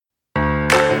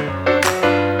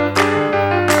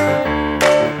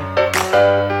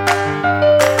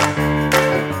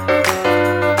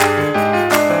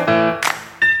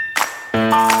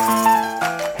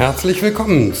Herzlich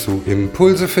willkommen zu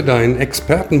Impulse für dein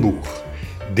Expertenbuch,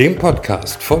 dem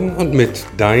Podcast von und mit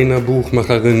deiner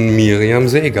Buchmacherin Miriam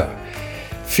Seeger.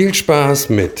 Viel Spaß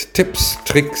mit Tipps,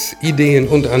 Tricks, Ideen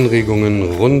und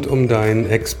Anregungen rund um dein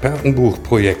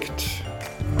Expertenbuchprojekt.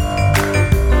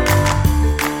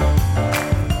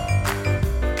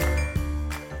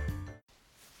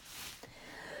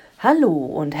 Hallo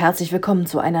und herzlich willkommen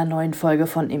zu einer neuen Folge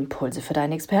von Impulse für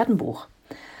dein Expertenbuch.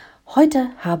 Heute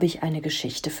habe ich eine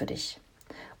Geschichte für dich.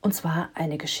 Und zwar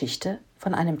eine Geschichte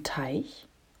von einem Teich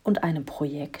und einem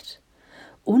Projekt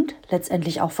und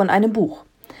letztendlich auch von einem Buch.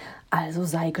 Also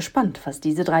sei gespannt, was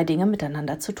diese drei Dinge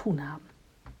miteinander zu tun haben.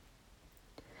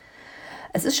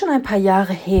 Es ist schon ein paar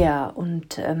Jahre her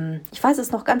und ich weiß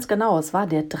es noch ganz genau, es war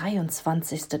der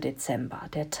 23. Dezember,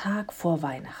 der Tag vor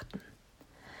Weihnachten.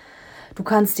 Du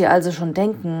kannst dir also schon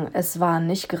denken, es war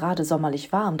nicht gerade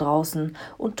sommerlich warm draußen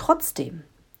und trotzdem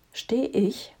stehe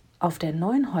ich auf der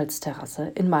neuen Holzterrasse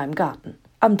in meinem Garten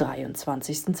am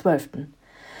 23.12.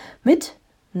 mit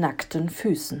nackten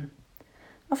Füßen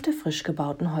auf der frisch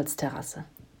gebauten Holzterrasse.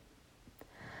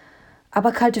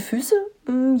 Aber kalte Füße?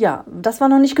 Ja, das war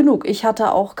noch nicht genug. Ich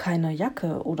hatte auch keine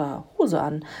Jacke oder Hose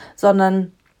an,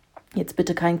 sondern, jetzt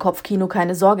bitte kein Kopfkino,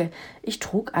 keine Sorge, ich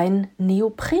trug einen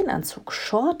Neoprenanzug,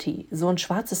 Shorty, so ein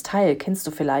schwarzes Teil, kennst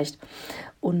du vielleicht.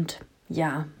 Und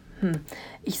ja,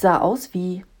 ich sah aus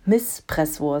wie Miss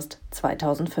Presswurst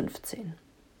 2015.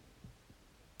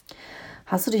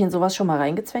 Hast du dich in sowas schon mal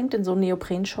reingezwängt, in so einen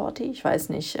Neopren-Shorty? Ich weiß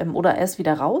nicht. Oder erst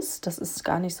wieder raus? Das ist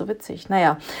gar nicht so witzig.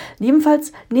 Naja,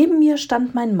 jedenfalls neben mir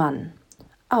stand mein Mann.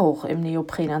 Auch im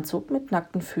Neoprenanzug mit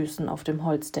nackten Füßen auf dem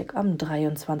Holzdeck am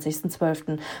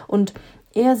 23.12. Und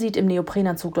er sieht im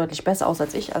Neoprenanzug deutlich besser aus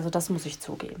als ich, also das muss ich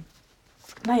zugeben.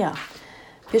 Naja,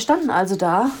 wir standen also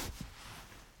da,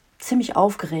 ziemlich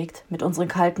aufgeregt mit unseren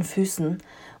kalten Füßen.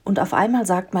 Und auf einmal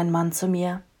sagt mein Mann zu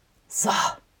mir, so,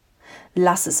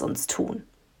 lass es uns tun.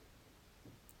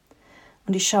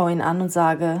 Und ich schaue ihn an und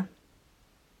sage,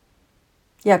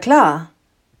 ja klar,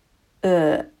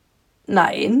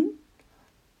 nein.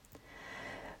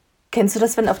 Kennst du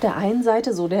das, wenn auf der einen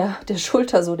Seite so der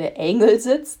Schulter so der Engel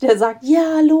sitzt, der sagt,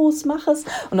 ja, los, mach es.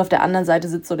 Und auf der anderen Seite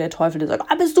sitzt so der Teufel, der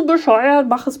sagt, bist du bescheuert,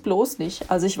 mach es bloß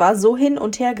nicht. Also ich war so hin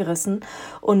und her gerissen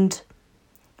und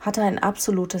hatte ein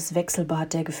absolutes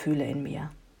Wechselbad der Gefühle in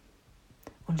mir.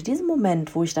 Und in diesem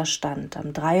Moment, wo ich da stand, am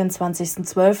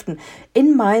 23.12.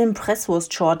 in meinem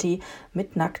Presswurst-Shorty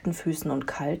mit nackten Füßen und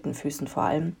kalten Füßen vor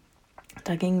allem,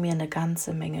 da gingen mir eine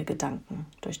ganze Menge Gedanken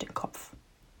durch den Kopf.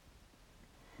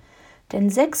 Denn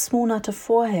 6 Monate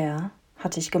vorher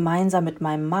hatte ich gemeinsam mit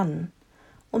meinem Mann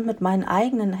und mit meinen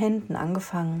eigenen Händen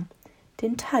angefangen,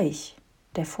 den Teich,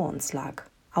 der vor uns lag,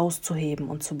 auszuheben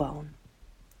und zu bauen.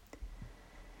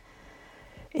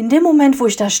 In dem Moment, wo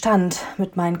ich da stand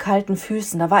mit meinen kalten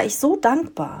Füßen, da war ich so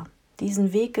dankbar,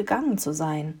 diesen Weg gegangen zu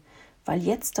sein, weil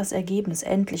jetzt das Ergebnis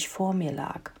endlich vor mir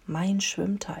lag, mein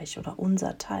Schwimmteich oder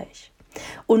unser Teich.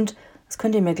 Und das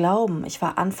könnt ihr mir glauben, ich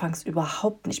war anfangs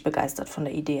überhaupt nicht begeistert von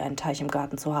der Idee, einen Teich im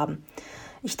Garten zu haben.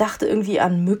 Ich dachte irgendwie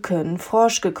an Mücken,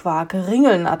 Froschgequake,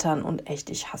 Ringelnattern und echt,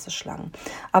 ich hasse Schlangen.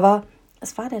 Aber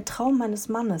es war der Traum meines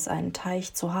Mannes, einen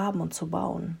Teich zu haben und zu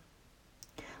bauen.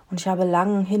 Und ich habe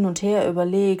lang hin und her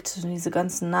überlegt, diese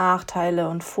ganzen Nachteile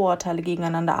und Vorteile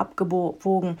gegeneinander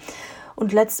abgewogen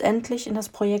und letztendlich in das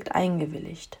Projekt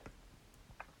eingewilligt.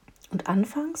 Und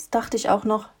anfangs dachte ich auch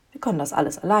noch, wir können das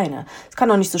alles alleine. Es kann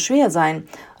doch nicht so schwer sein.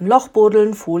 Ein Loch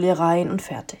buddeln, Folie rein und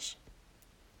fertig.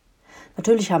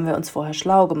 Natürlich haben wir uns vorher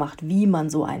schlau gemacht, wie man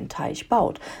so einen Teich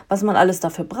baut, was man alles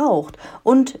dafür braucht.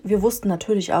 Und wir wussten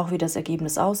natürlich auch, wie das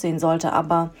Ergebnis aussehen sollte,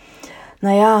 aber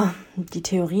naja, die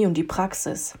Theorie und die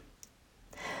Praxis.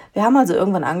 Wir haben also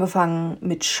irgendwann angefangen,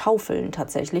 mit Schaufeln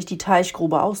tatsächlich die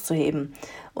Teichgrube auszuheben.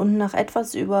 Und nach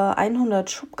etwas über 100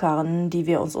 Schubkarren, die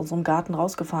wir aus unserem Garten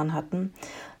rausgefahren hatten,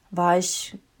 war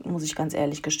ich, muss ich ganz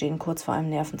ehrlich gestehen, kurz vor einem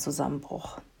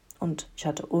Nervenzusammenbruch. Und ich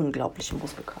hatte unglaubliche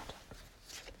Muskelkater.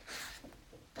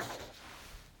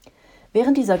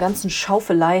 Während dieser ganzen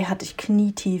Schaufelei hatte ich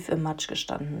knietief im Matsch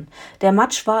gestanden. Der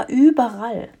Matsch war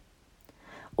überall.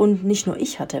 Und nicht nur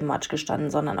ich hatte im Matsch gestanden,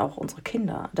 sondern auch unsere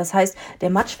Kinder. Das heißt, der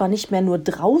Matsch war nicht mehr nur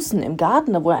draußen im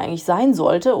Garten, da wo er eigentlich sein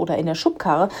sollte, oder in der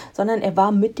Schubkarre, sondern er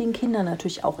war mit den Kindern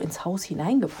natürlich auch ins Haus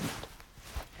hineingewandert.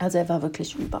 Also er war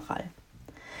wirklich überall.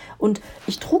 Und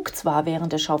ich trug zwar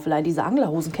während der Schaufelei diese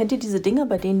Anglerhosen. Kennt ihr diese Dinger,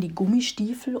 bei denen die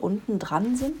Gummistiefel unten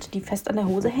dran sind, die fest an der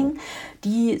Hose hängen?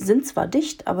 Die sind zwar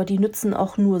dicht, aber die nützen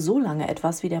auch nur so lange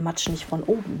etwas, wie der Matsch nicht von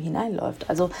oben hineinläuft.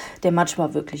 Also der Matsch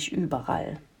war wirklich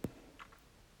überall.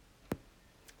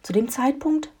 Zu dem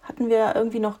Zeitpunkt hatten wir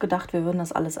irgendwie noch gedacht, wir würden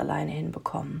das alles alleine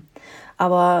hinbekommen.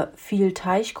 Aber viel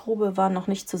Teichgrube war noch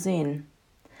nicht zu sehen.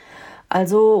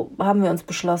 Also hatten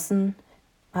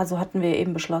wir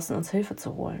eben beschlossen, uns Hilfe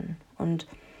zu holen. Und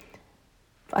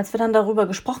als wir dann darüber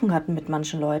gesprochen hatten mit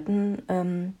manchen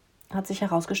Leuten, hat sich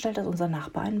herausgestellt, dass unser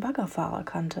Nachbar einen Baggerfahrer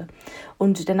kannte.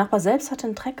 Und der Nachbar selbst hatte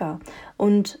einen Trecker.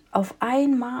 Und auf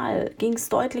einmal ging es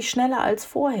deutlich schneller als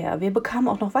vorher. Wir bekamen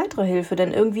auch noch weitere Hilfe,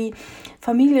 denn irgendwie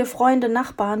Familie, Freunde,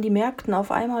 Nachbarn, die merkten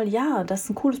auf einmal, ja, das ist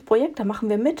ein cooles Projekt, da machen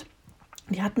wir mit.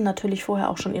 Die hatten natürlich vorher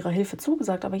auch schon ihre Hilfe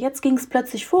zugesagt, aber jetzt ging es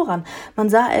plötzlich voran. Man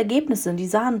sah Ergebnisse, die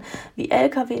sahen, wie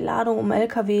LKW-Ladung um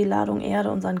LKW-Ladung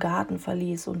Erde unseren Garten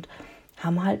verließ und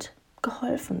haben halt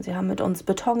geholfen. Sie haben mit uns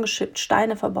Beton geschippt,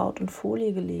 Steine verbaut und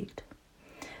Folie gelegt.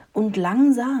 Und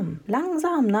langsam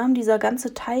nahm dieser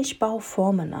ganze Teichbau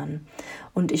Formen an.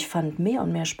 Und ich fand mehr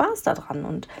und mehr Spaß daran.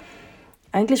 Und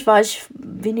eigentlich war ich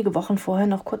wenige Wochen vorher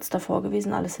noch kurz davor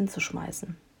gewesen, alles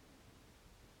hinzuschmeißen.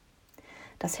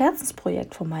 Das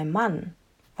Herzensprojekt von meinem Mann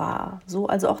war so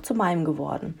also auch zu meinem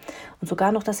geworden. Und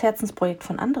sogar noch das Herzensprojekt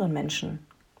von anderen Menschen.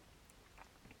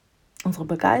 Unsere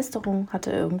Begeisterung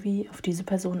hatte irgendwie auf diese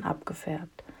Person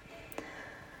abgefärbt.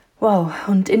 Wow,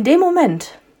 und in dem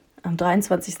Moment, am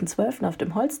 23.12. auf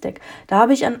dem Holzdeck, da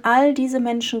habe ich an all diese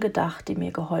Menschen gedacht, die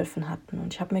mir geholfen hatten.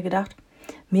 Und ich habe mir gedacht,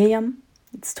 Mirjam,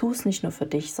 jetzt tu es nicht nur für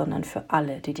dich, sondern für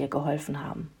alle, die dir geholfen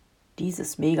haben,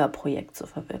 dieses Megaprojekt zu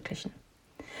verwirklichen.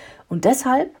 Und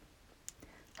deshalb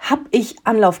habe ich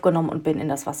Anlauf genommen und bin in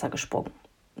das Wasser gesprungen.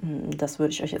 Das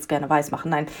würde ich euch jetzt gerne weismachen.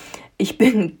 Nein, ich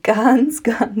bin ganz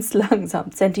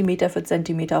langsam, Zentimeter für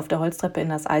Zentimeter auf der Holztreppe in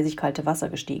das eisig kalte Wasser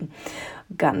gestiegen.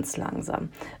 Ganz langsam.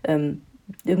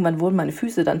 Irgendwann wurden meine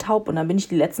Füße dann taub und dann bin ich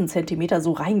die letzten Zentimeter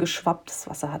so reingeschwappt. Das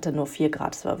Wasser hatte nur 4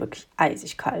 Grad, es war wirklich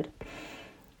eisig kalt.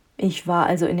 Ich war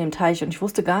also in dem Teich und ich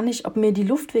wusste gar nicht, ob mir die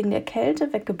Luft wegen der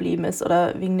Kälte weggeblieben ist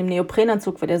oder wegen dem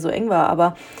Neoprenanzug, weil der so eng war.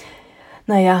 Aber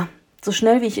naja, so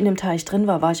schnell wie ich in dem Teich drin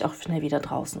war, war ich auch schnell wieder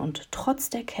draußen. Und trotz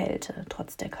der Kälte,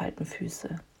 trotz der kalten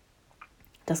Füße,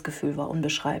 das Gefühl war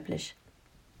unbeschreiblich.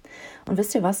 Und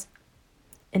wisst ihr was?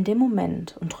 In dem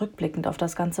Moment und rückblickend auf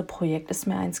das ganze Projekt ist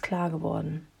mir eins klar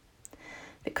geworden.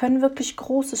 Wir können wirklich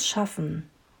Großes schaffen,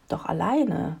 doch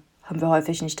alleine haben wir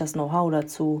häufig nicht das Know-how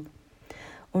dazu.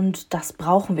 Und das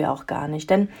brauchen wir auch gar nicht,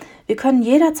 denn wir können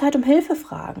jederzeit um Hilfe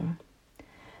fragen.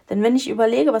 Denn wenn ich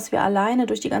überlege, was wir alleine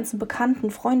durch die ganzen Bekannten,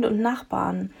 Freunde und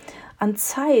Nachbarn an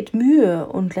Zeit, Mühe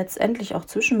und letztendlich auch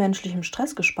zwischenmenschlichem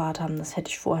Stress gespart haben, das hätte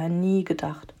ich vorher nie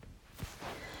gedacht.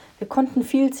 Wir konnten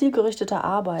viel zielgerichteter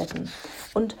arbeiten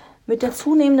und mit der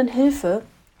zunehmenden Hilfe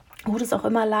wurde es auch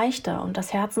immer leichter und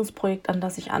das Herzensprojekt, an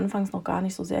das ich anfangs noch gar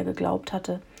nicht so sehr geglaubt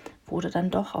hatte, wurde dann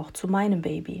doch auch zu meinem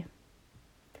Baby.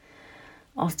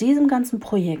 Aus diesem ganzen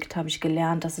Projekt habe ich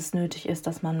gelernt, dass es nötig ist,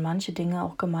 dass man manche Dinge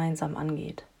auch gemeinsam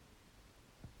angeht.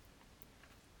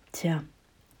 Tja,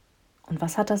 und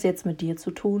was hat das jetzt mit dir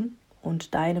zu tun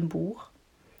und deinem Buch?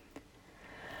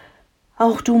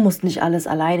 Auch du musst nicht alles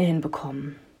alleine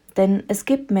hinbekommen, denn es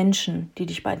gibt Menschen, die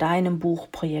dich bei deinem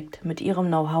Buchprojekt mit ihrem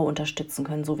Know-how unterstützen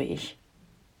können, so wie ich.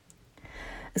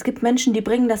 Es gibt Menschen, die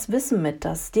bringen das Wissen mit,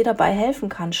 das dir dabei helfen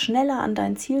kann, schneller an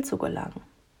dein Ziel zu gelangen.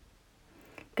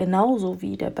 Genauso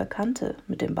wie der Bekannte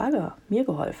mit dem Bagger mir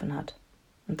geholfen hat.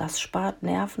 Und das spart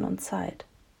Nerven und Zeit.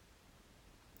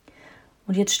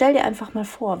 Und jetzt stell dir einfach mal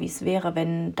vor, wie es wäre,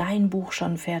 wenn dein Buch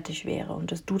schon fertig wäre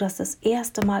und du das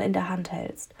erste Mal in der Hand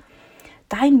hältst.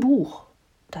 Dein Buch,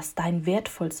 das dein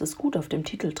wertvollstes Gut auf dem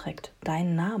Titel trägt,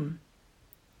 deinen Namen.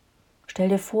 Stell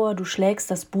dir vor, du schlägst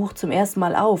das Buch zum ersten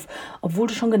Mal auf, obwohl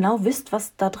du schon genau weißt,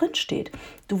 was da drin steht.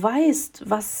 Du weißt,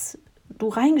 was du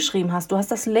reingeschrieben hast. Du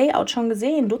hast das Layout schon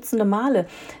gesehen, dutzende Male,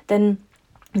 denn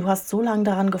du hast so lange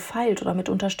daran gefeilt oder mit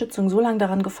Unterstützung so lange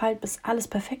daran gefeilt, bis alles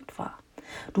perfekt war.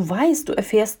 Du weißt, du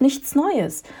erfährst nichts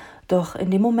Neues, doch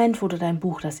in dem Moment, wo du dein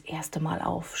Buch das erste Mal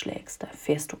aufschlägst, da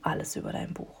erfährst du alles über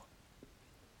dein Buch.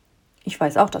 Ich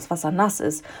weiß auch, dass Wasser nass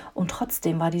ist und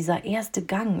trotzdem war dieser erste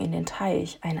Gang in den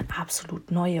Teich eine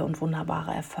absolut neue und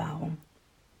wunderbare Erfahrung.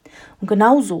 Und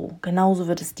genauso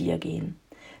wird es dir gehen,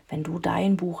 wenn du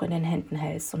dein Buch in den Händen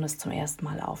hältst und es zum ersten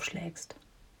Mal aufschlägst.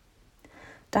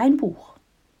 Dein Buch,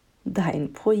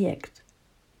 dein Projekt,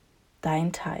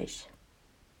 dein Teich.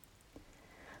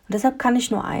 Und deshalb kann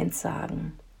ich nur eins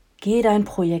sagen, geh dein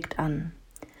Projekt an.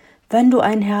 Wenn du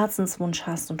einen Herzenswunsch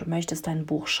hast und du möchtest dein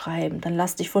Buch schreiben, dann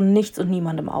lass dich von nichts und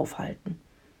niemandem aufhalten.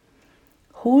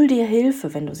 Hol dir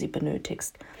Hilfe, wenn du sie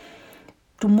benötigst.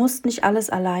 Du musst nicht alles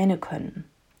alleine können.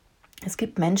 Es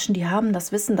gibt Menschen, die haben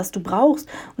das Wissen, das du brauchst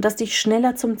und das dich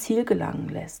schneller zum Ziel gelangen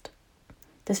lässt.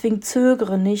 Deswegen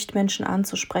zögere nicht, Menschen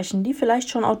anzusprechen, die vielleicht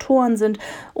schon Autoren sind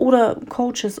oder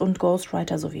Coaches und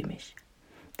Ghostwriter so wie mich.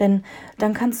 Denn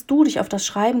dann kannst du dich auf das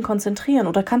Schreiben konzentrieren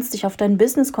oder kannst dich auf dein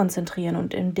Business konzentrieren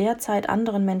und in der Zeit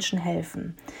anderen Menschen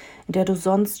helfen, in der du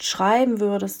sonst schreiben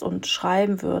würdest,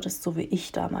 so wie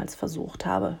ich damals versucht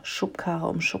habe, Schubkarre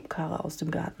um Schubkarre aus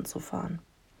dem Garten zu fahren.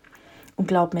 Und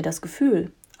glaub mir, das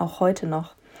Gefühl, auch heute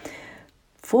noch,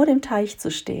 vor dem Teich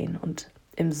zu stehen und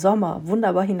im Sommer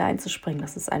wunderbar hineinzuspringen,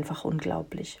 das ist einfach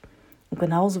unglaublich. Und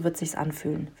genauso wird es sich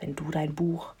anfühlen, wenn du dein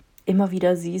Buch immer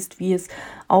wieder siehst, wie es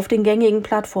auf den gängigen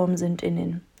Plattformen steht,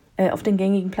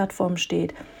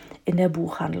 in der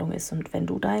Buchhandlung ist und wenn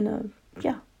du deine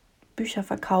Bücher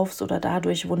verkaufst oder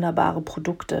dadurch wunderbare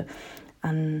Produkte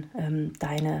an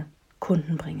deine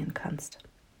Kunden bringen kannst.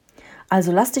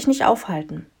 Also lass dich nicht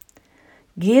aufhalten.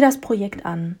 Geh das Projekt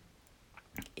an,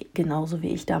 genauso wie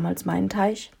ich damals meinen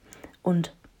Teich,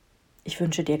 und ich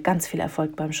wünsche dir ganz viel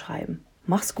Erfolg beim Schreiben.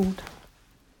 Mach's gut.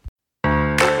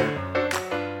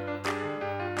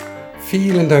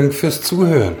 Vielen Dank fürs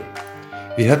Zuhören.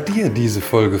 Wie hat dir diese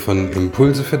Folge von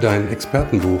Impulse für dein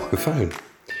Expertenbuch gefallen?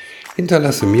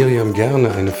 Hinterlasse Miriam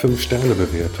gerne eine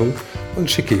 5-Sterne-Bewertung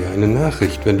und schicke ihr eine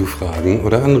Nachricht, wenn du Fragen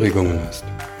oder Anregungen hast.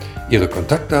 Ihre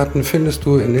Kontaktdaten findest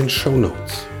du in den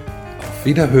Shownotes. Auf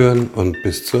Wiederhören und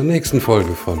bis zur nächsten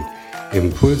Folge von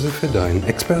Impulse für dein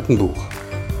Expertenbuch.